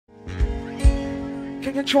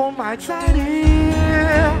Can control my anxiety.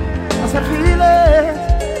 I said feel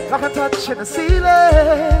it, like a touch in the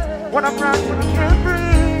ceiling. When I'm around you, I can't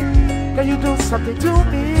breathe. Can you do something to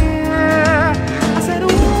me? I said ooh,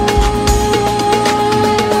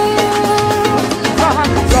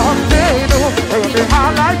 someday new, it'll be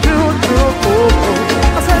hard like you do.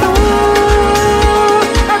 I said ooh,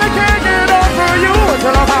 and I can't get over you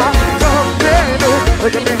until I'm high. Someday new,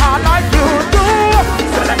 it'll be hard like you do.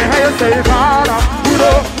 So let me hear you say para,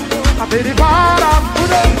 udo. I'm ready para,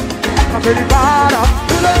 udo. I'm ready para,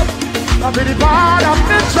 udo. I'm ready para,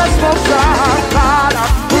 it's just for time. Para,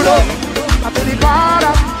 udo. I'm ready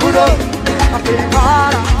para, udo. I'm ready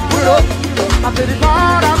para, udo. I'm ready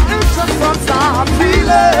para, it's just for time. Feel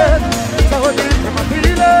it, so deep in my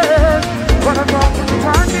feelings. When I come to the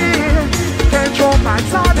turning, can't control my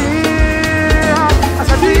anxiety. As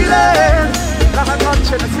I feel it, like a touch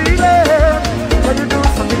in the ceiling. Can you do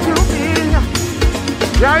something to me?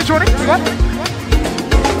 Yeah, Junie, you got it?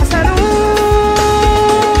 I said, ooh,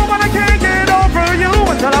 but I can't get over you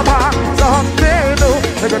until I'm high. Someday new,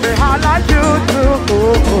 they're gonna be hard like you do.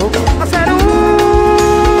 I said, ooh,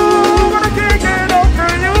 but I can't get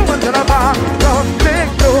over you until I'm high. Someday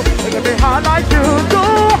new, they're gonna be hard like you do.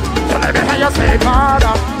 So let me hear you say,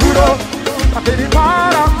 para, udo. I'm ready,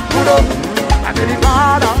 para, udo. I'm ready,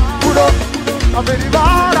 para, udo. I'm ready,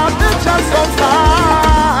 para, it's just so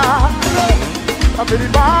time. I'm ready,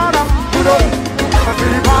 para, udo. I'm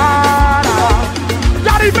ready, para.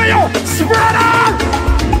 Yanni Mayo, spread out!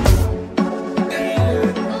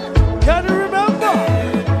 Can you remember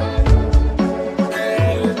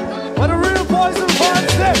when the real Poizon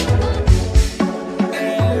vibes there?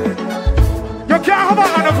 You can't have an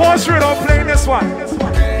anniversary without playing this one.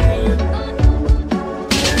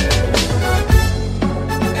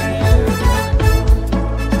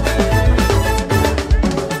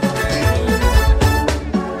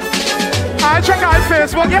 I check out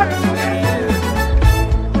Facebook, yeah?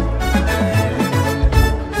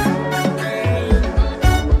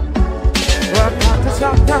 Well, not to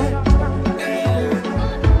stop time.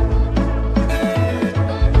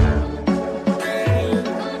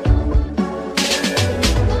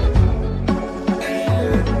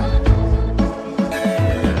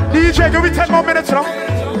 DJ, give me 10 more minutes, you know?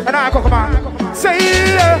 And I go, come on. Say,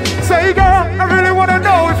 girl, I really wanna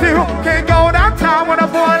know if you can go downtown with a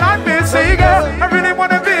boy like me. Say, girl, I really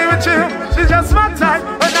wanna be with you. She's just my type,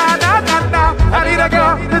 but nah. I need a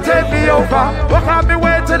girl to take me over. Walk out me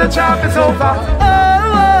way till the job is over.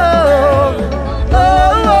 Oh.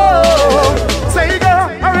 Say, girl,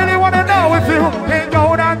 I really wanna know if you can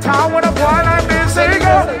go downtown with a boy like me. Say,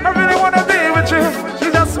 girl, I really wanna be with you.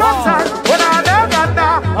 She's just my type, but nah.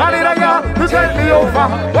 I need a girl to take me over.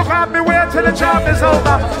 Walk out me way till the job is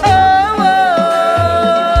over.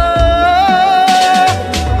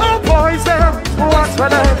 Oh, Poizon, what's my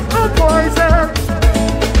name? Oh, Poizon,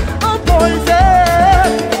 oh, Poizon.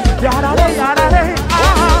 Yada,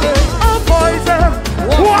 oh, Poizon.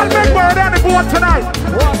 One big bird on the board tonight.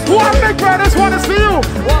 One big bird, this one is for you.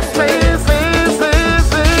 Say.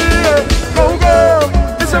 Go.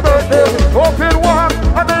 It's your birthday. Open one,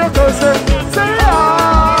 and then you go say.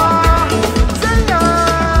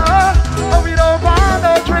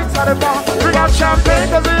 Bring out champagne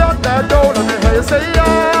cause we on that door. Let me hear you say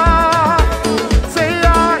yeah.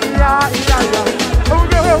 Oh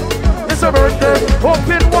girl, it's a birthday.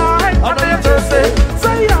 Open wide on the Thursday.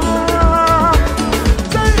 Say yeah.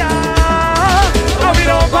 Oh, we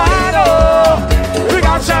don't buy no. Bring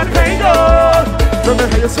out champagne though. Let me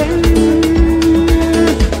hear you say.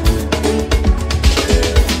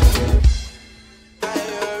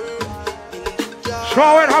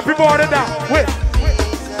 Show it, happy birthday now. Wait.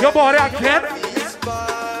 Your body again?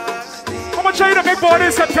 How much are you to make body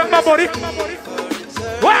in September, buddy?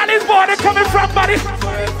 Where is body coming from, buddy?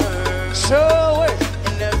 Show it.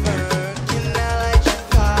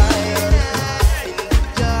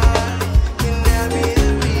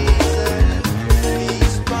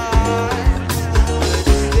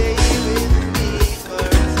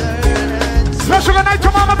 Special good night to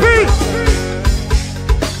Mama P.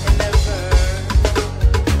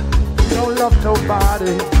 She don't love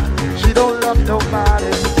nobody. She don't love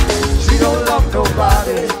nobody. She don't love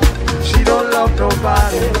nobody. She don't love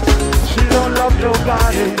nobody. She don't love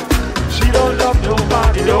nobody. She don't love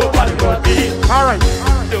nobody. Nobody but me. All right.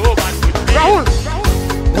 Nobody but me. Raul.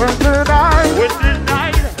 When the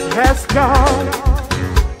night has gone,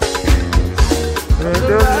 and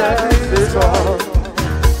the light is on,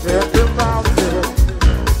 and the mountain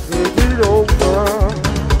is it over,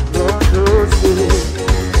 the sea.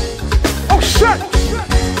 Oh shit!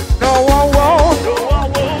 No one won't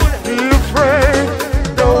be afraid.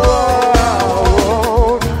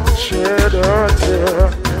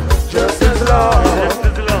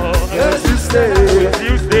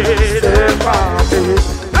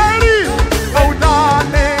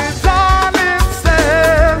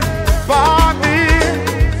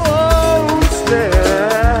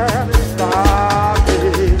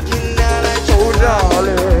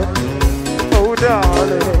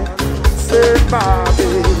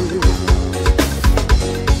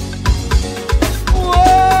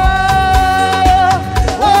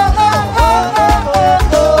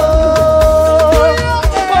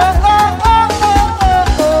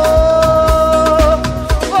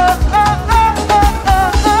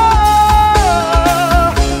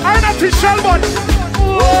 girl, but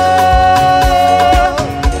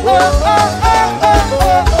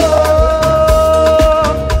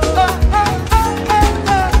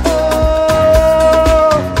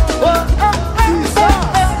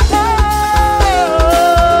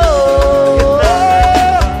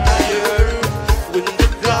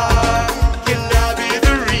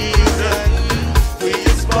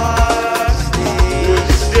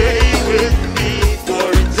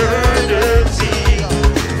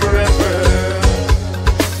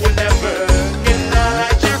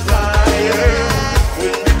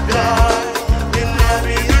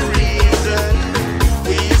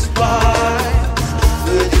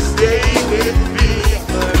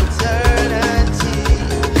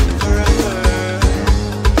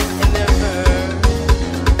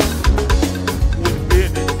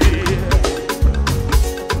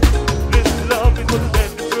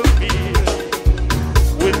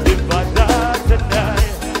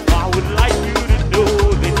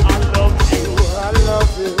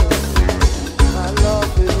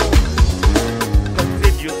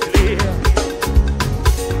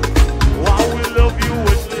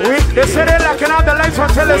they say they're locking out the lights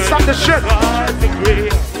until they stop the shit. I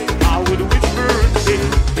would whisper and say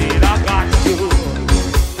that I got you,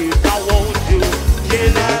 if I want you.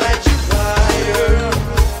 Can I light you fire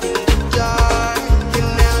in the dark? Can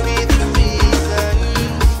I be the reason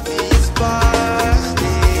these sparks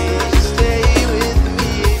stay with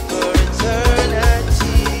me for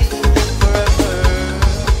eternity, forever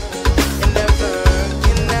and ever?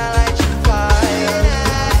 Can I light you fire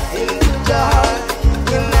in the dark?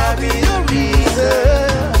 Can I be the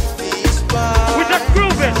reason these sparks? We just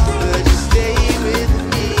groove it. Would you stay with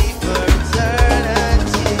me for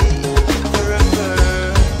eternity, forever?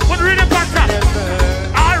 Put it in the back up.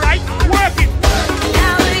 All right, work it.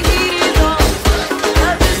 Now the heat is on,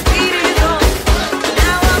 'cause the speed is on.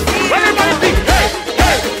 Now I'm feeling. Everybody sing. Hey,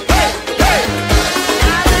 hey, hey, hey.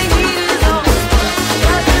 Now the heat is on,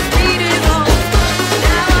 'cause the speed is on.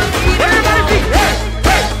 Now I'm feeling. Everybody sing. Hey,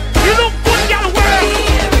 hey. You look good, y'all. Work.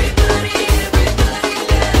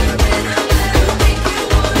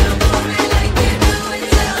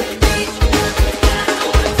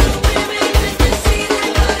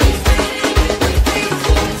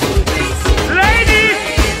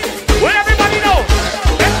 Ladies, will everybody know?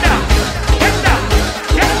 Get down, get down,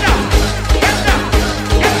 get down, get down, get down,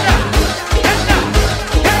 get down, get down,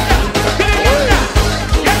 get down, get down, get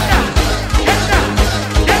down, get down,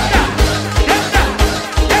 get down, get down,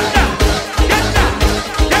 get down, get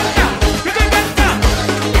down, get down, get down.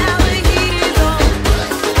 Now the heat is on.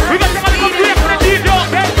 We got somebody come do it for the DJ,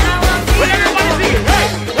 okay? Will everybody see it? Hey,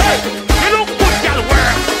 hey, you look good, y'all.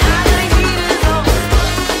 Work. Now the heat is on,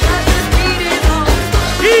 'cause the speed is on.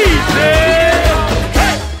 Easy.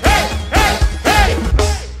 Hey, hey, hey, hey.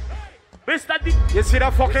 Mr. D. You see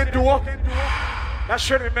that fucking duo? That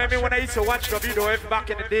should remember me when I used to watch WWF back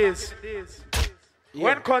in the days.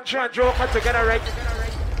 When Country and Joker together, right?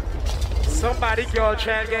 Somebody girl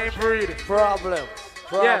child game breed. Problem.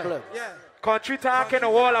 Yeah. Country talking a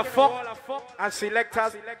wall of fuck and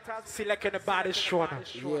selectors selecting the baddest showner.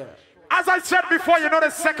 Yeah. As I said before, you know the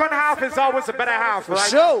second half is always a better half, right?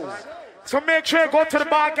 Show. So make sure you go to the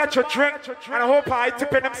bar, get your drink, and I hope I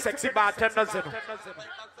tipping them sexy bartenders in.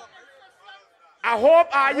 I hope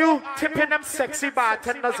are you tipping them sexy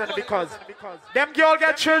bartenders in because them girls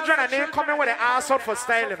get children and they coming with their ass out for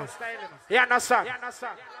styling them. You understand?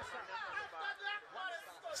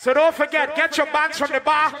 So don't forget, get your bags from the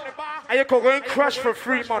bar and you can go and crush for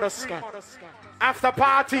free, mother scan. After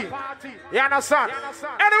party. You understand?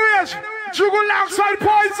 Anyways, Jougo alongside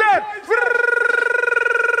Poizon.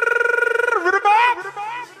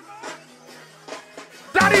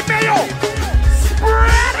 Daddy Mayo.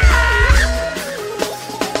 Spread it.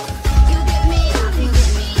 You make me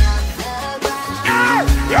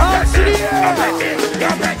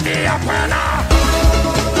a winner.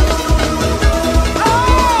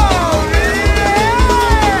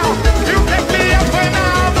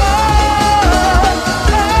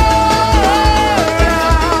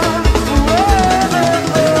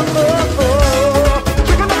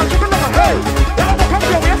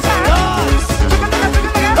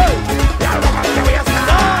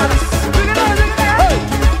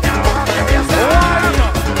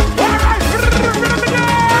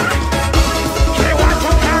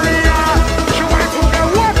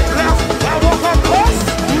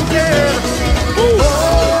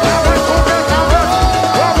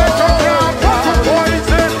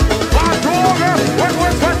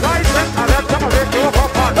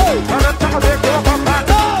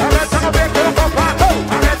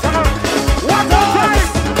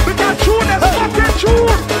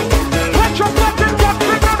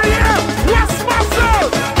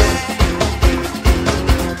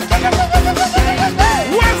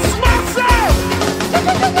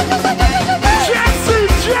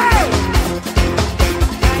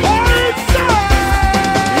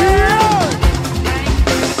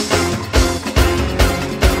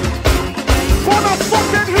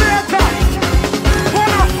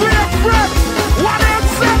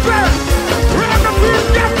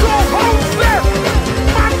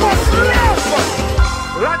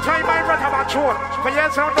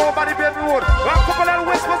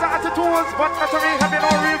 but not to me have no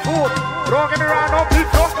real food. Don't get me wrong, no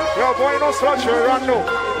people. Yo, boy, no slush, you run no.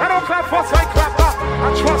 I don't clap first, I clap back.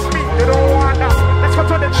 And trust me, you don't want that. Let's go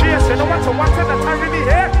to the chase, you know what to want, and that's I really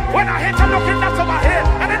hear. When I hit, I'm looking that's on my head.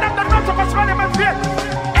 And then I'm the nut of a smell in my feet.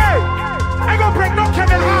 Hey, I go break no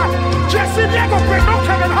Kevin Hart. Jesse, I go break no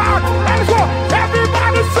Kevin Hart. Let's go,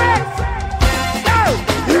 everybody say, hey,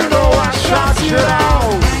 you know I shot you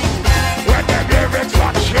down. When the lyrics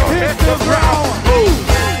watch you hit the ground.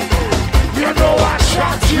 You know I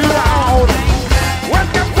shot you down. When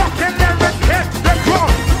the fucking lyrics hit the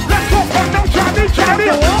ground. Let's go for no Johnny.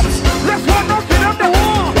 Let's go no get up the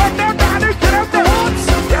wall. When no Johnny get up the wall.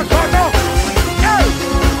 Yes or no? Hey,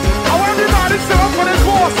 I want everybody sing up for this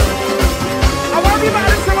boss. I want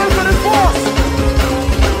everybody sing up for this boss.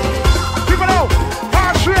 People know,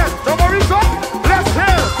 hard shit, no worries up. Let's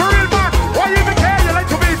hear, for real man. Why you even care? You like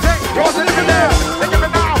to be things. You wasn't living there. They give it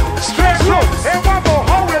now. Straight through. Hey, one more,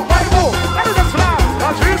 hold it, one more. That is a slap.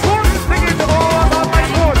 That's real soon. Thinking the whole of our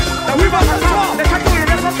nice food. Now we must have come. They can't do it.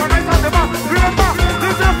 Let's not right on the map. Remember,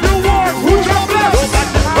 there's a few words. Who just bless?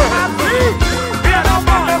 We are not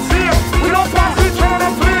man that's here. We don't pass each other the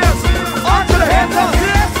place. On to the heads of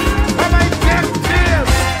this. I might get tears.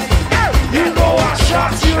 You know I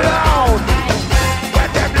shot you down. When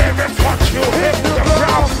them lyrics watch you hit the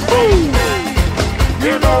ground.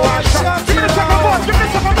 You know I shot you down. Give me the second boss. Give me the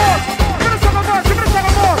second boss. Give me the second boss. Give me the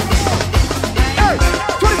second boss. Hey,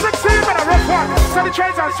 2016 been a rough one. Steady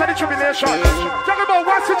trials and steady tribulation. Talking about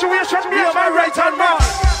one situation, me and my right hand man.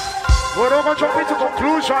 But don't go jump into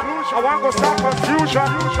conclusion. I want to start confusion.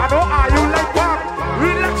 I know how you like one.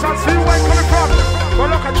 Relax and see where it's coming from. But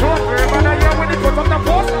look at Joe, remember that year when he put up the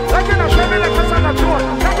post? Like in a show me like a son of Joe.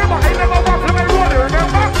 Remember, I never walked from my road,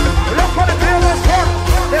 remember? Look for the tail was fun.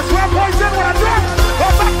 That's where Poizon when I drop. Go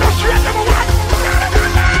back to street number one.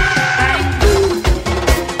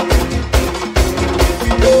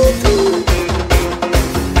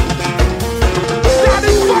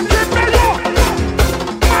 Daddy fucking mayor!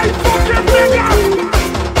 My fucking nigga!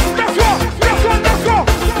 Let's go! Let's go! Let's go!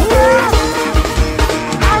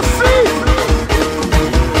 I see!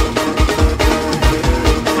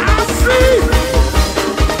 I see!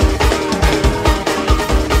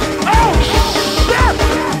 Oh shit!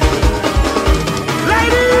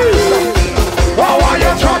 Ladies! Oh, why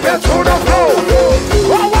you dropping to the floor?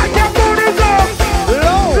 Oh, why your booty's up?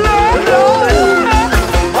 Low!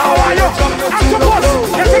 How are you? I'm supposed to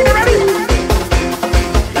get it ready.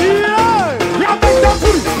 Yeah! Yeah, make that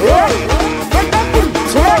booty. Make that booty.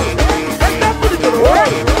 Make that booty.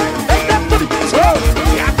 Make that booty.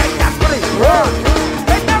 Yeah, make that booty.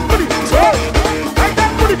 Make that booty. Make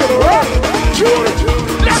that booty. Junie,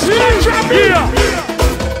 let's get jump here.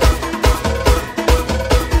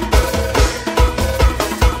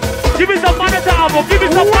 Give me some money, Tabo. Give me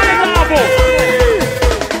some money, Tabo.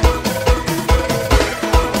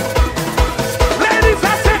 Ladies, I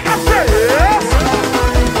say yes. Yes.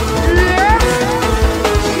 Yes.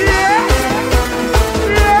 Yes.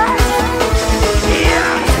 Yes.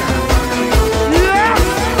 Yes.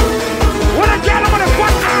 When I get them on the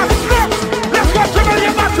front arm, look. Let's go jiggle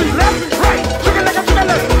your battery. Left, right. Jiggle like a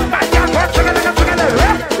jiggle. Back down, jiggle like a jiggle.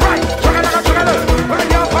 Left, right. Jiggle like a jiggle. When I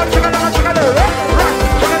get up, jiggle like a jiggle. Left, right.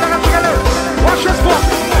 Jiggle like a jiggle. Watch your spot.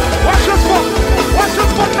 Watch your spot. Watch your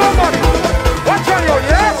spot, nobody. Watch on you,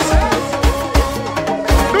 yes.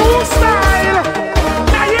 New style.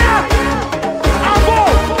 Now, yeah. Abo.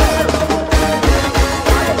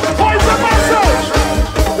 Poizon massage.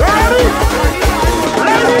 Ready?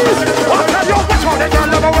 Ladies. Watch on you. Watch on the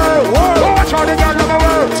girl of the world. Watch on the girl of the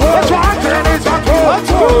world. Watch on the ladies of the world.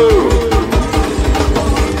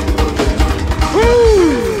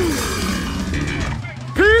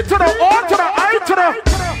 P to the O to the I to the.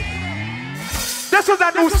 This is a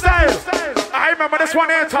new style. I remember this one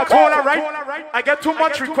here, Tola, right? I get too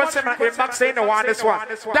much requests in my inbox saying they want this one.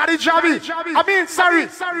 Daddy Javi. I mean, sorry.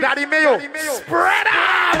 Daddy Mayo. Spread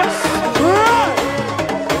up!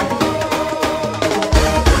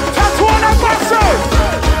 Tatuana Massive!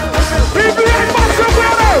 BBA Massive,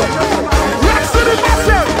 brother! Rex City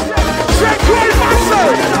Massive! Shake Roy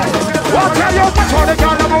Massive! What tell you? Watch all the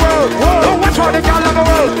girl of the world! Watch all the girl of the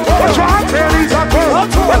world! Watch all the ladies at work!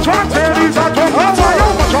 Watch all the ladies at work!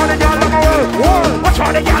 Watch all the girl of the world! Watch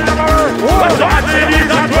all the girl of the world! Watch all the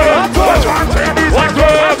ladies at work! Watch all the ladies at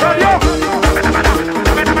work! Tell you!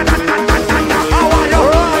 How are you?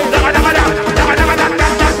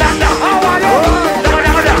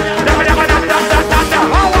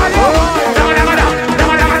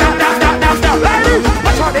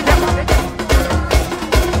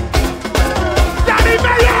 Daddy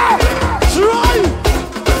Mayo!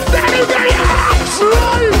 Daddy Mayo!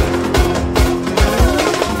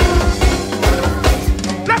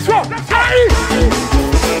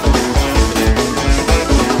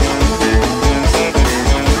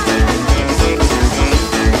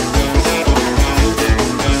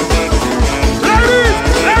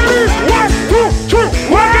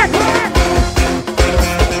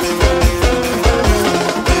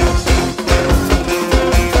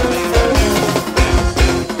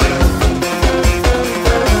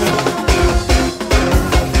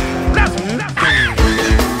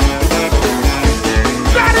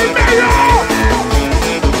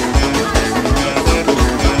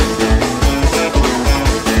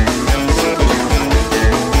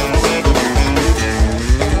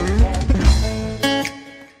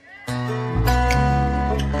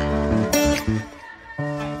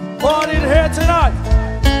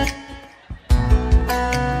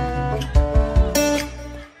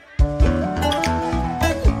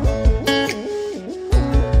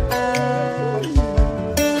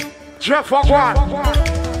 Jeff Wagwan.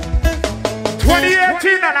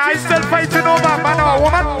 2018 and I still fighting over a man or a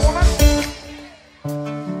woman.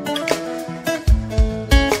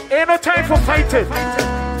 Ain't no time for fighting.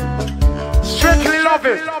 Strictly love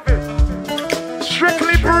it.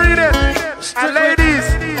 Strictly breathing. And ladies,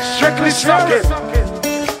 strictly suck it.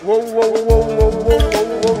 Whoa, whoa, whoa, whoa, whoa,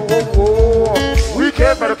 whoa, whoa, whoa. We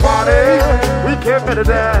came for the party. We came for the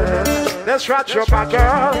dance. Let's rock your back,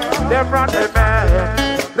 girl. Them run the man.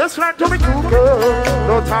 Let's run to me, cool girl.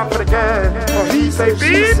 No time for the game. So he say,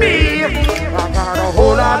 be me. I got a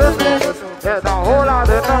whole lot of numbers. There's a whole lot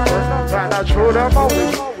of numbers. And I throw them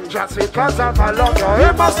away. Just because I'm a lover.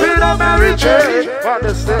 It must be the Mary Jane. But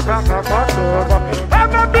the step back of my door.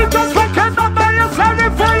 I'm a bit just fucking up by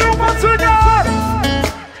yourself for you once again.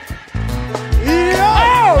 Yeah.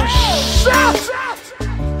 Oh, shit.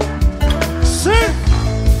 See?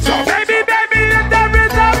 So baby, if there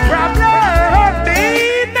is a problem.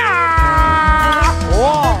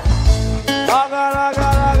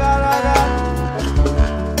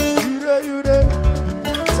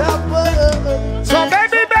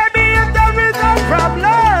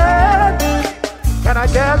 Can I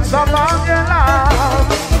get some of your love?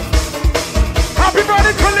 Happy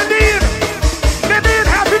birthday to Nadine! Nadine,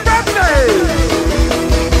 happy birthday!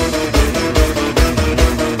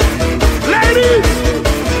 Ladies!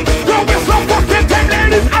 Don't be so fucking dead,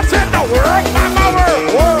 ladies! I said no, work mama work!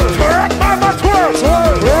 Work mama twerk!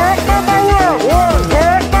 Work mama work!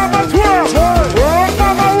 Work mama twerk! Work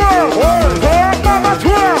mama work! Work mama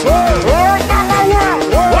twerk! Work mama work!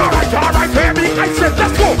 Alright, baby, I said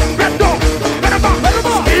let's go! Let's go!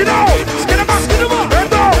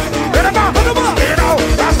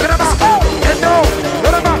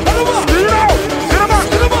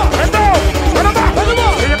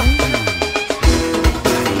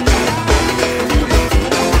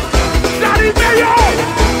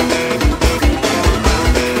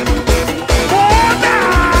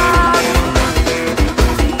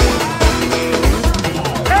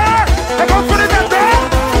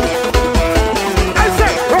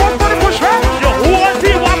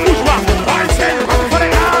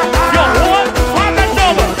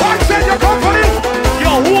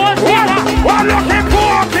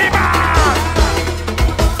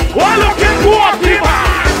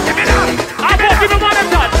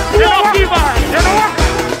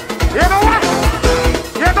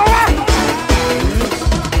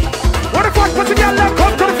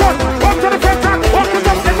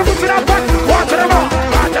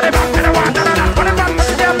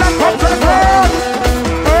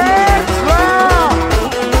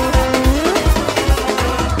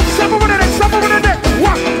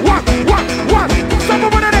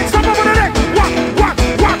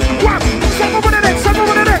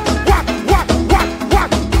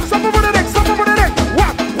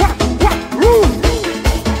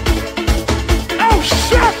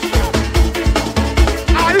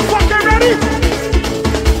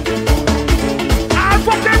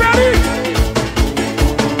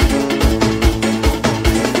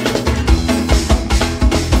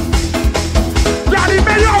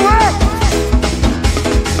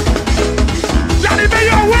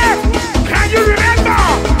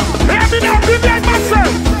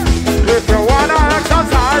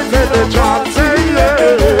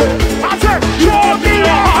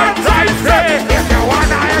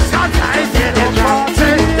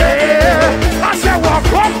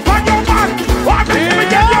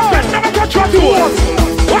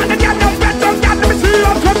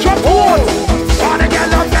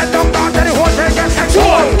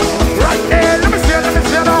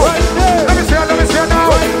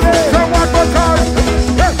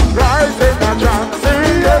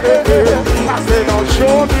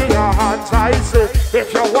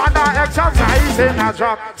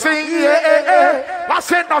 Sing yeah. I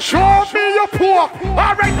said now show me your pork.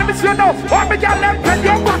 Alright, let me see you now. Let me get them and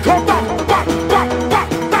your back up, back.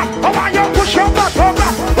 I want you to push your back up,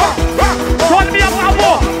 back. Turn me up,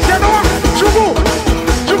 Abo. You know what?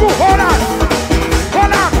 Jougo, hold on.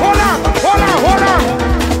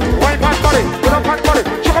 Why back body? Put up back body.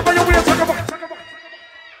 Chuck up on your wheels, chuck up.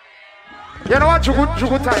 You know what?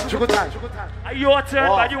 Jougo time. Your turn,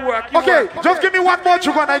 but you work. Okay, just give me one more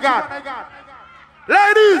Jougo and I got.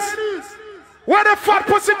 Ladies, where the fat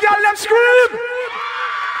pussy girl them scream?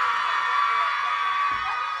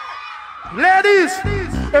 Ladies,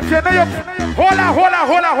 if you know your hold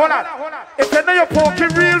on. If you know your pokey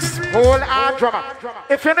reels, hold on, drummer.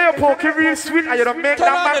 If you know your pokey real sweet and you don't make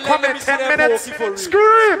that man come in 10 minutes,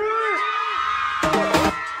 scream.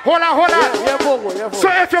 Hold on. So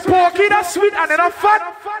if your pokey that's sweet and enough fat,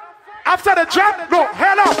 after the jump, no,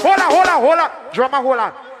 hold on. Drummer, hold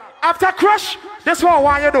on. After crush, this one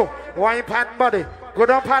why you do. Wine pan body,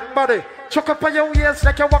 good on pan body. Chuck up on your ears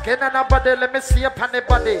like you're walking on a body. Let me see up on the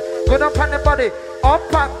body. Good up on the body.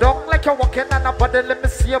 Up and down like you're walking on a body. Let me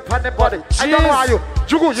see up on the body. I don't know how you.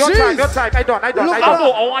 Jougo, your time, your time. I don't. I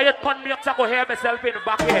want you to turn me up so I can hear myself in the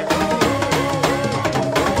back here.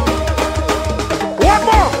 One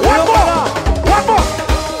more. One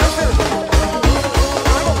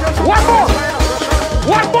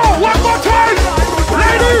more time.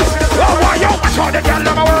 Ladies, watch all the girl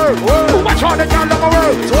in my world. Watch all the girl in my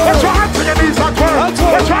world. Watch your hands to your knees and twirl.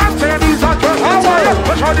 Watch your hands to your knees and twirl.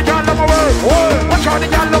 Watch all the girl in my world. Watch all the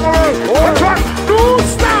girl in my world. Watch one new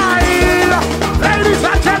style. Ladies, I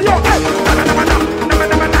tell you.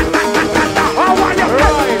 How are you?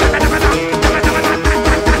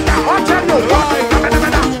 I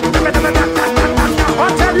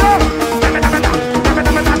tell you.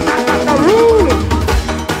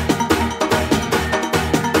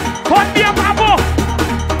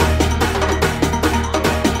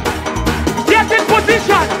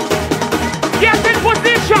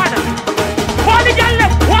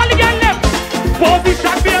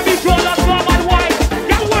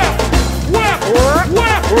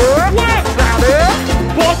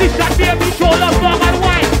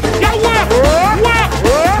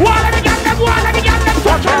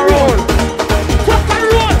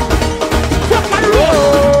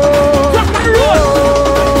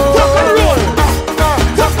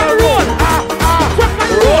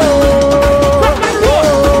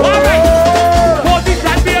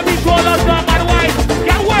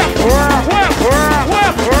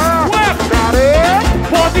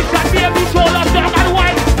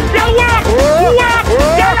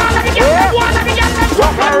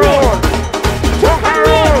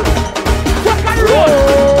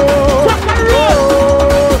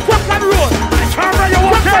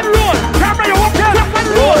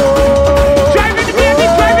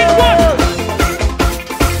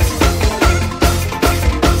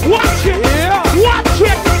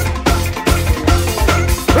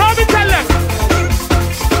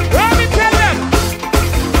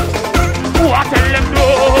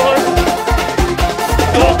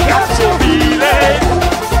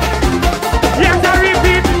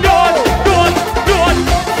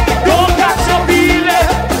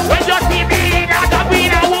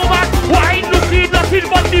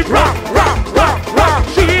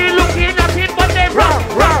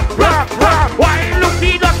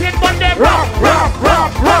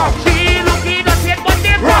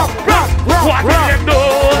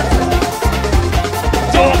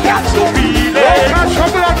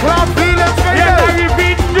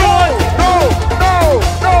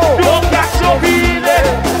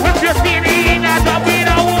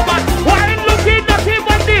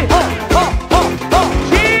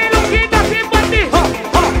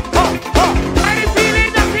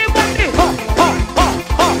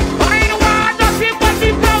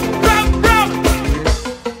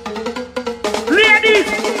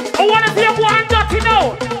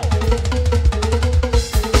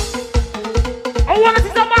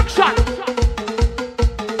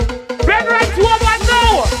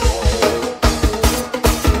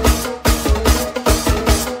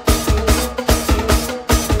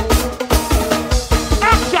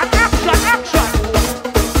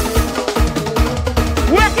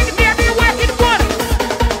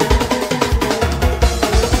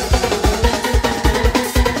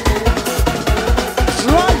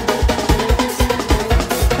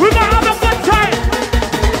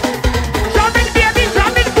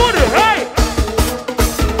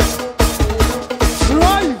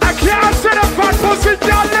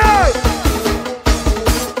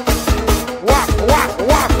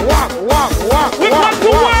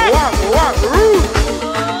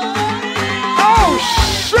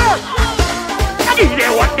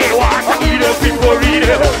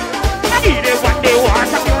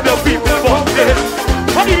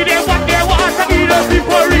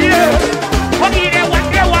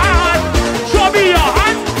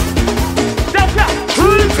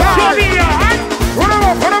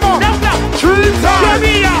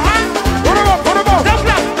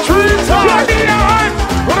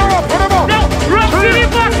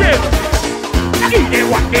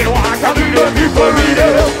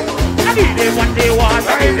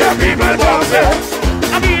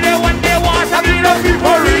 I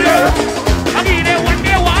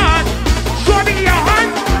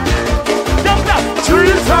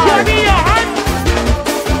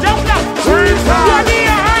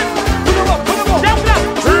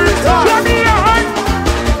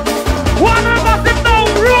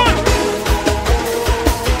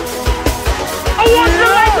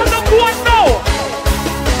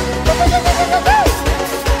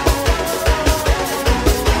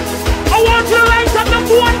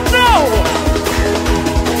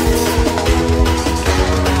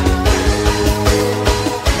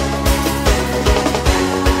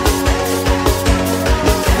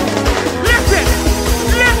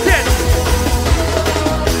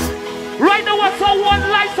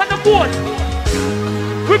boat.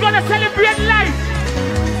 We're gonna celebrate life.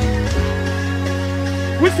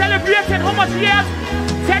 We're celebrating how much years?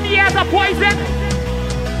 10 years of Poizon.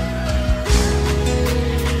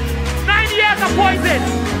 9 years of Poizon.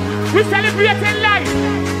 We're celebrating life.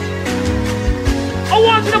 I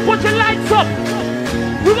want you to put your lights up.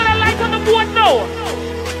 We're gonna light on the boat now.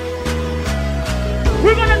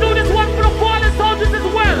 We're gonna do this one for the fallen soldiers as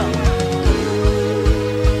well.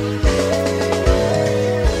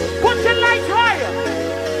 Put your lights higher.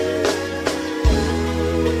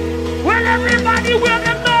 Well, everybody will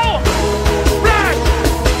them know. Flash,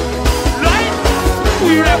 light,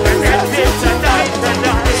 we represent it tonight.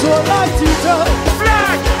 So light it up.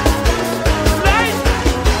 Flash, light,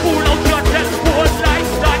 pull out your telephone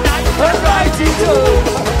lights tonight. Light it up.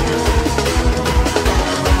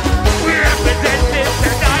 We represent it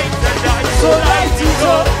tonight. So light it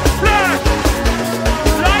up. Flash,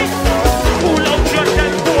 light, pull out your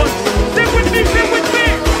telephone. Sing with me, sing with me.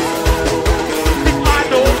 I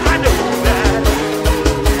know that.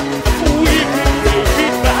 We can take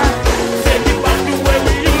it back. Take it back to where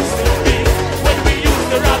we used to be. When we used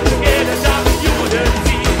to rock together, now you wouldn't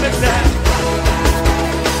see the that.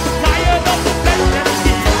 Tired of the flesh and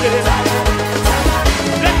pieces.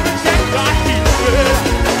 Let me check our pieces.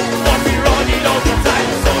 But we running out of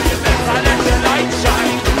time, so you better let the light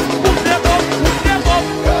shine. Put them up, put them up.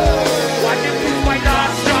 Why them is my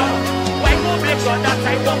last job? Why go make on that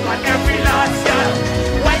type up on every last shot?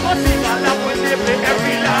 Why go sing along when they play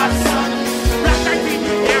every last song? Black light in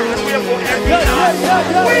the air and wave for every last song.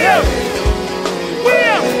 Wave!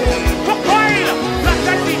 Wave! For coil! Black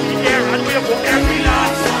light in the air and wave for every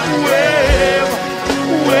last song. Wave!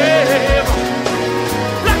 Wave!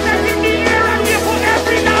 Black light in the air and wave for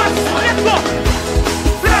every last song. Let's go!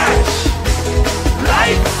 Flash!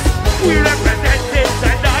 Light! We represent it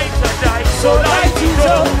tonight. So light it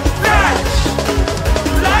up. Flash!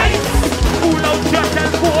 Light! Pull out your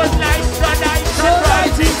telephone lights tonight. So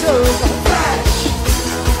light it up. Flash!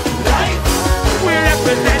 Light! We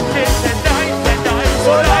represent it tonight.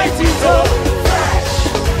 So light it up. Flash!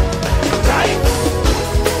 Light!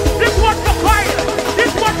 This one for fire!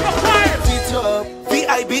 This one for fire! It up.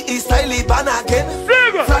 VIB is styling ban again.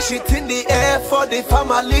 Sing! Flash it in the air for the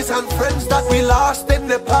families and friends that we lost in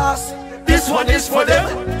the past. This one is for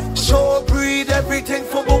them. Show breed everything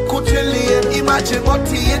for Bukutilian. Imagine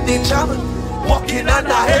Monty in the jam, walking on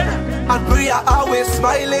the head. And Bria always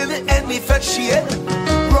smiling any fed she had.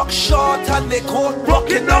 Rock short and the coat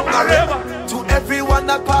rocking down the river. To everyone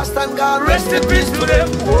that passed and gone, rest in peace to them.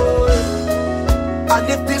 And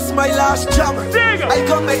if this my last jam, I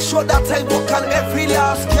can make sure that I book on every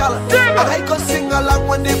last gal. And I can sing along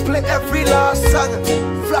when they play every last song.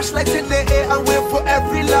 Flashlights in the air and wait for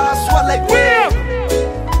every last one like Wave!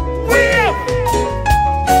 Wave!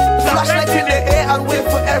 flashlights in the air and wait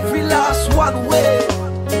for every last one. Wave.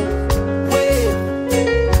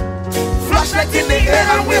 Flashlights in the air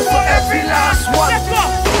and wait for every last one. Let's go!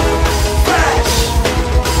 Flash.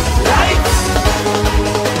 Lights.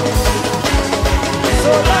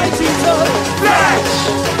 So light it up. Flash.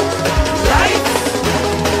 Lights.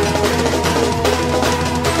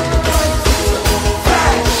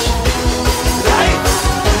 Flash. Lights.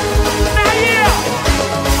 Now here!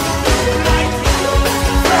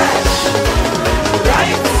 Flash.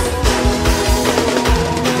 Lights.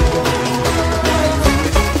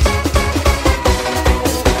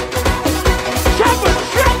 Trouble,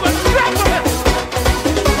 trouble, trouble!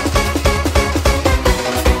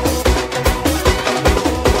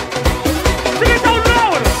 Sing it out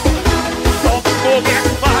loud! Some go get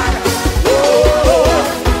mad.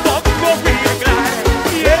 Some go real glad.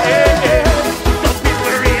 Yeah. Some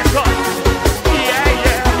people rate us.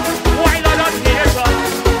 Yeah. Why not us hate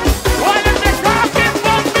us? Why them they talking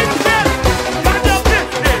about business? Mind your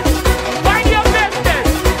business. Mind your business.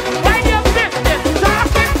 Mind your business.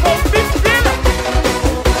 Talking about business.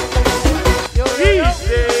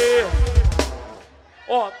 Easy.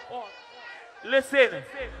 Oh, listen.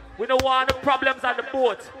 We don't want the problems on the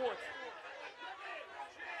boat.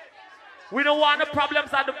 We don't want the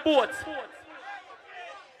problems on the boat.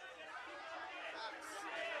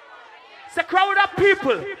 It's a crowd of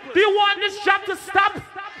people. Do you want this job to stop?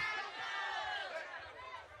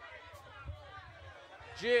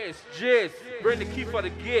 Jizz, bring the key for the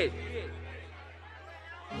gate.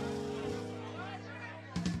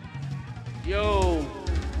 Yo.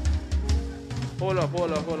 Hold up.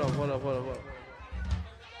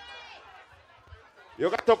 You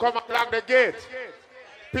got to come along the gate.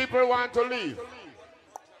 People want to leave.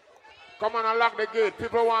 Come on, unlock the gate.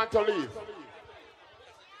 People want to leave.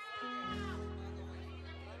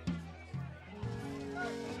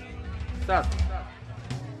 Stop.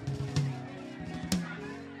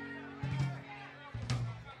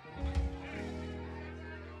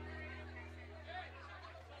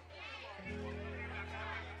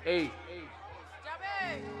 Hey.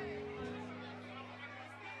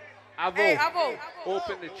 Avo.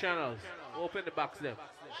 Open the channels. Open the box them.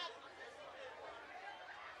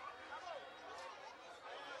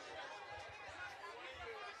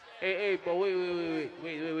 Hey, but wait.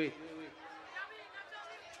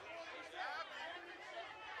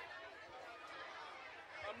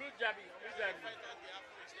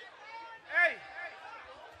 Hey!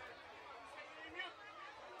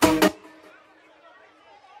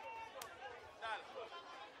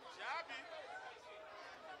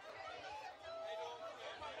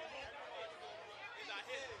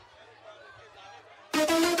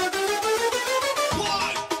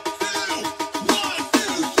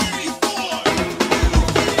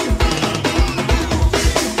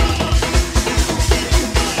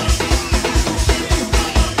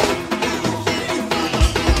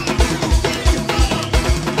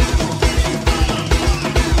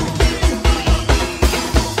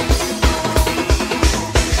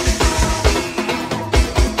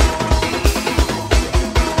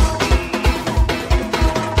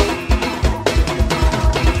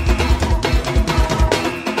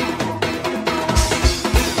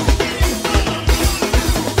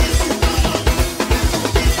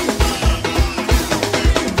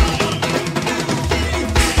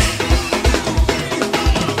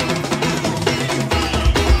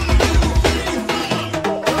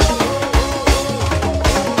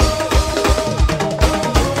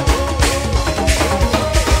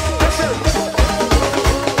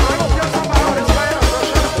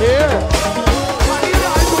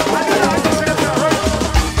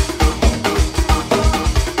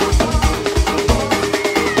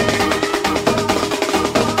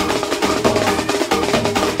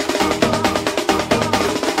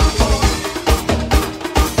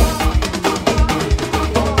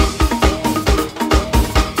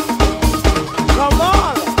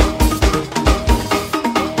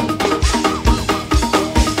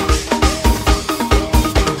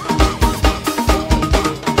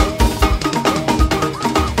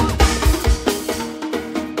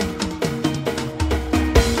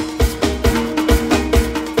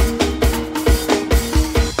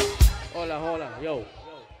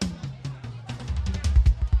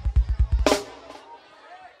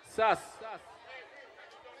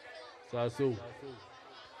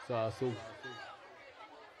 Sasu.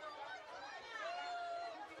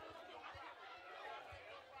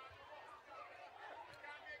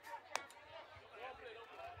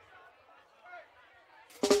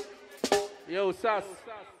 Yo, Sas.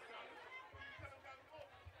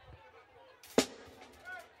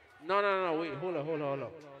 No, wait, hold on.